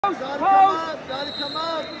Post, post. Gotta come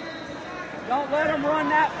up. Don't let him run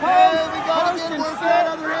that post. Hey, we gotta Post get and work sit. that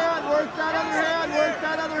other hand. Work that other hand. Work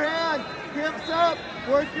that other hand. Hips up.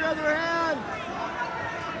 Work your other hand.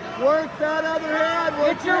 Work that other hand.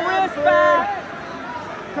 Work Get your wrist free. back.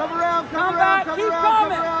 Come around, Come around, back. come Keep around,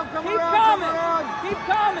 coming. come around, come Keep around, coming. come around. Keep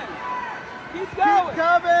coming. Keep going. Keep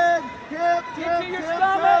coming. Hips, Get hips, to your hips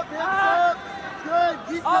stomach. up, hips up. Good.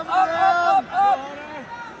 Keep Up, coming around. up.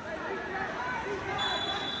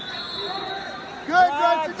 Good.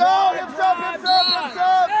 Drive to go. Hips up, hips up, hips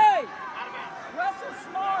up. Hey, wrestle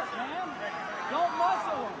smart, man. Don't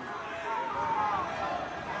muscle him.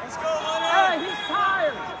 Let's go, Hunter. Hey, he's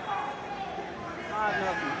tired.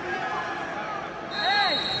 5-0.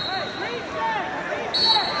 Hey, reset.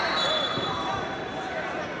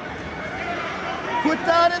 Put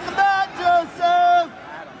that in the mat, Joseph.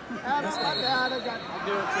 Adam, I'll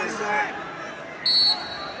do it too.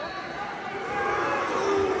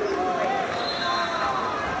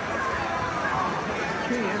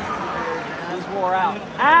 He's wore out.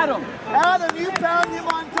 Adam, you pound him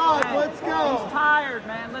on top. Let's go. he's tired,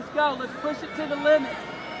 man. Let's go. Let's push it to the limit.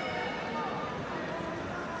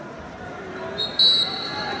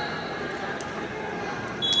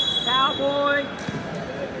 Cowboy.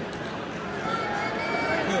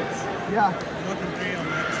 Yeah.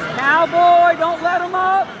 Cowboy, don't let him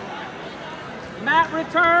up. Mat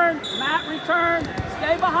return.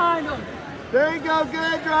 Stay behind him. There you go.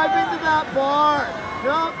 Good. Drive into that bar.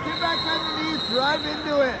 Nope. Get back underneath. Drive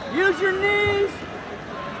into it. Use your knees.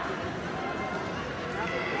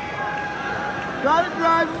 Got to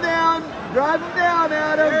drive him down. Drive him down,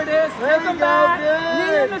 Adam. There it is. There Take you him go. back. Good.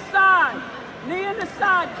 Knee in the side. Knee in the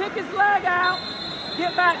side. Kick his leg out.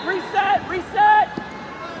 Get back. Reset.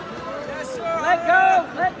 Yes, sir. Let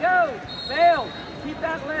go. Fail. Keep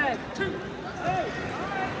that leg.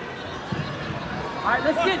 All right,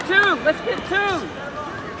 let's get two.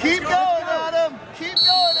 Keep going, Adam. Keep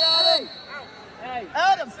going, Adam. Hey.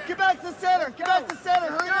 Adam, get back to the center.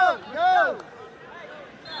 Hurry up. Go.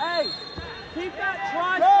 Hey. Keep that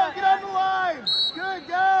tricep. Go. Get on the line. Good.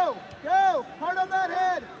 Go. Hard on that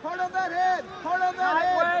head.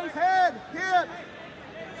 Sideways. Head. Hip.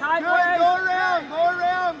 Tight Good. waist. Go around.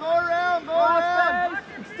 Cross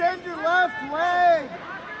face. Extend your left leg.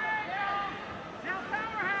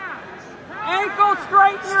 Ankle,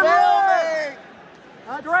 straighten your leg.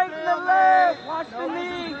 Stalemate. Straighten the leg. Watch the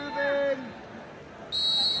knee.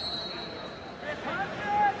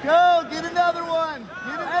 Go, get another one.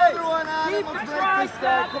 Adam. Keep Let's the break this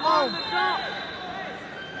down. tricep Come on on. the jump.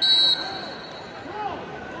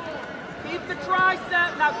 Keep the tricep.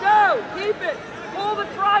 Now go. Keep it. Pull the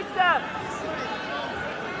tricep.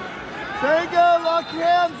 There you go. Lock your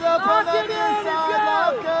hands up on Lock that it near in and side. go.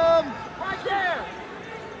 Lock them. Right there.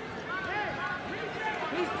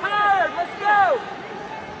 He's tired. Let's go.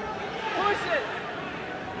 Push it.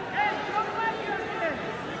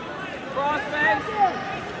 Cross face.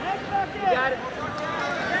 You got it.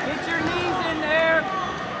 Get your knees in there.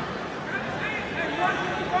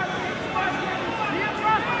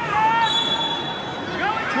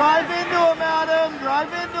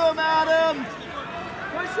 Drive into him, Adam.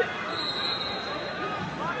 Push it.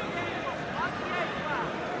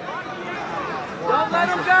 Don't let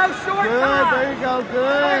him go. Short Good, time. there you go. Short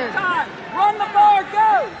Good. time. Run the bar.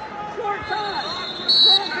 Go. Short time.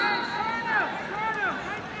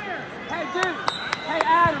 Hey, dude. Hey,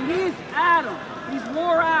 Adam. He's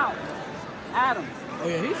wore out. Adam. Oh,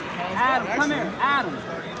 yeah, he's Adam, come here. Adam.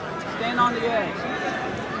 Stand on the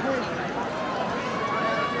edge.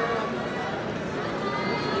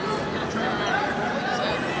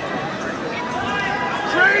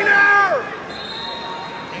 Trainer!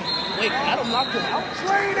 Wait, Adam knocked him out?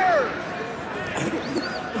 Trainer!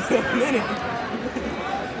 Wait a minute.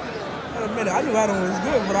 I knew Adam was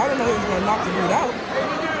good, but I didn't know he was going to knock the dude out.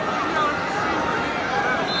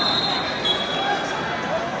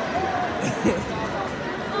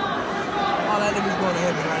 Oh, that nigga's going to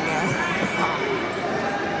heaven right now.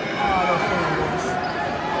 Oh, those crazy boys.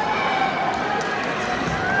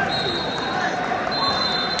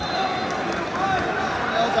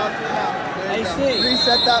 AC.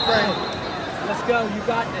 Reset that brain. Let's go. You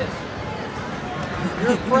got this.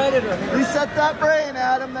 You're a predator here. Reset that brain,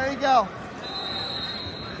 Adam. There you go.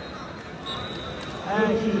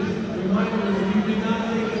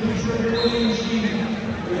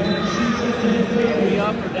 We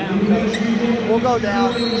up or down, coach? We'll go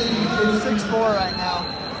down. It's 6-4 right now.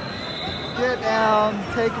 Get down,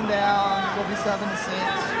 take him down. We'll be 7-6.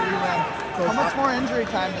 We win. How much more injury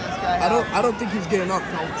time does this guy have? I don't think he's getting up,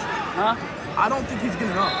 coach. Huh? I don't think he's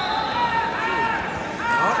getting up.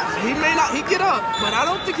 He may not. He get up, but I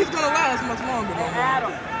don't think he's gonna last much longer. No more.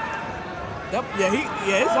 Adam.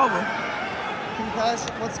 It's over.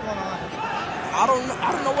 Concussion? What's going on? I don't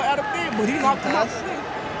know what Adam did, but he knocked him out.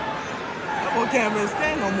 That boy can't even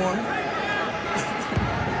stand no more.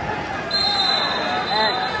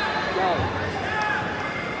 Hey, go.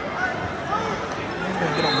 He's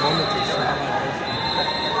gonna get a moment to shot like this.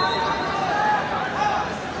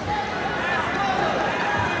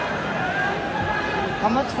 How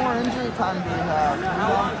much more injury time do we have? How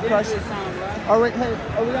long did this sound, right? Oh, wait, hey,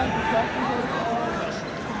 are we on concussion?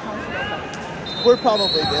 We're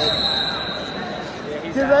probably good.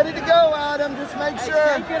 Yeah, Get ready to go, Adam. Just make hey,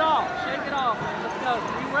 sure. Shake it off. Shake it off, man. Let's go.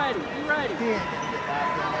 Be ready. Be ready. Keane.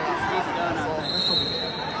 He's done up